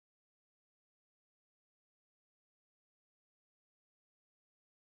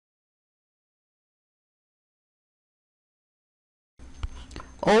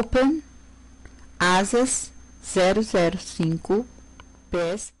Open Asas 005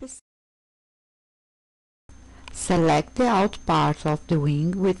 PSP. Select the out part of the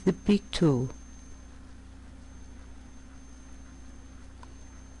wing with the pick tool.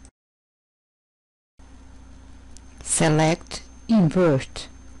 Select Invert.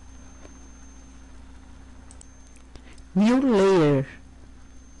 New layer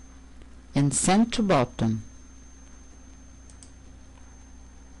and send to bottom.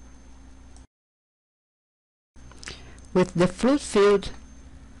 With the fluid field,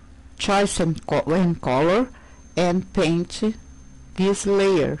 choice and color and paint this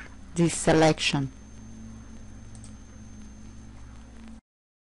layer, this selection.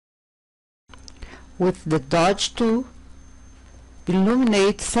 With the dodge tool,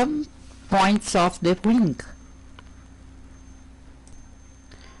 illuminate some points of the wing.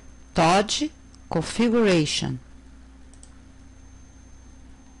 Dodge configuration.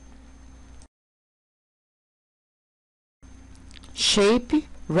 Shape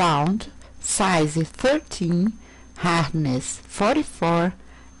round, size 13, hardness 44,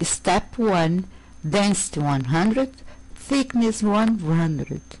 step 1, density 100, thickness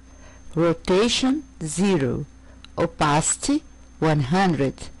 100, rotation 0, opacity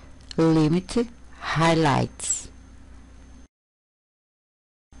 100, limit highlights.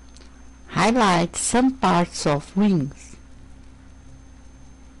 Highlight some parts of wings.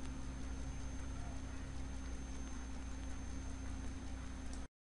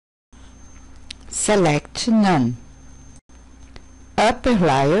 Select None. Upper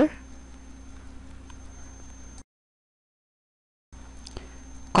layer.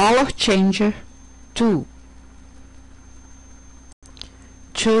 Color Changer 2.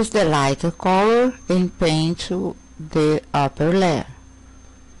 Choose the lighter color and paint the upper layer.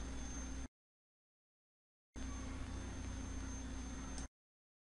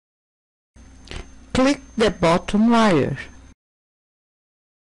 Click the bottom layer.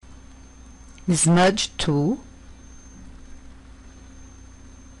 Smudge tool.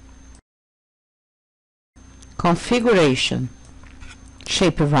 Configuration.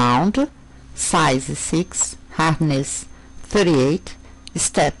 Shape round, size 6, hardness 38,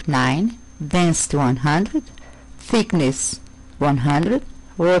 step 9, density 100, thickness 100,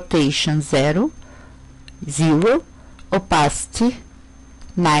 rotation 0, opacity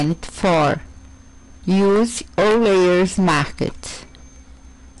 94. Use all layers marked.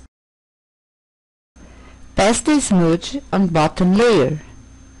 Pass the smudge on bottom layer.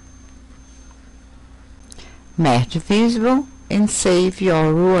 Merge visible and save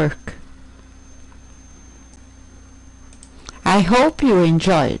your work. I hope you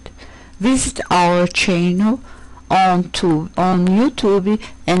enjoyed. Visit our channel on YouTube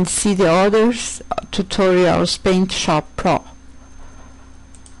and see the other tutorials Paint Shop Pro.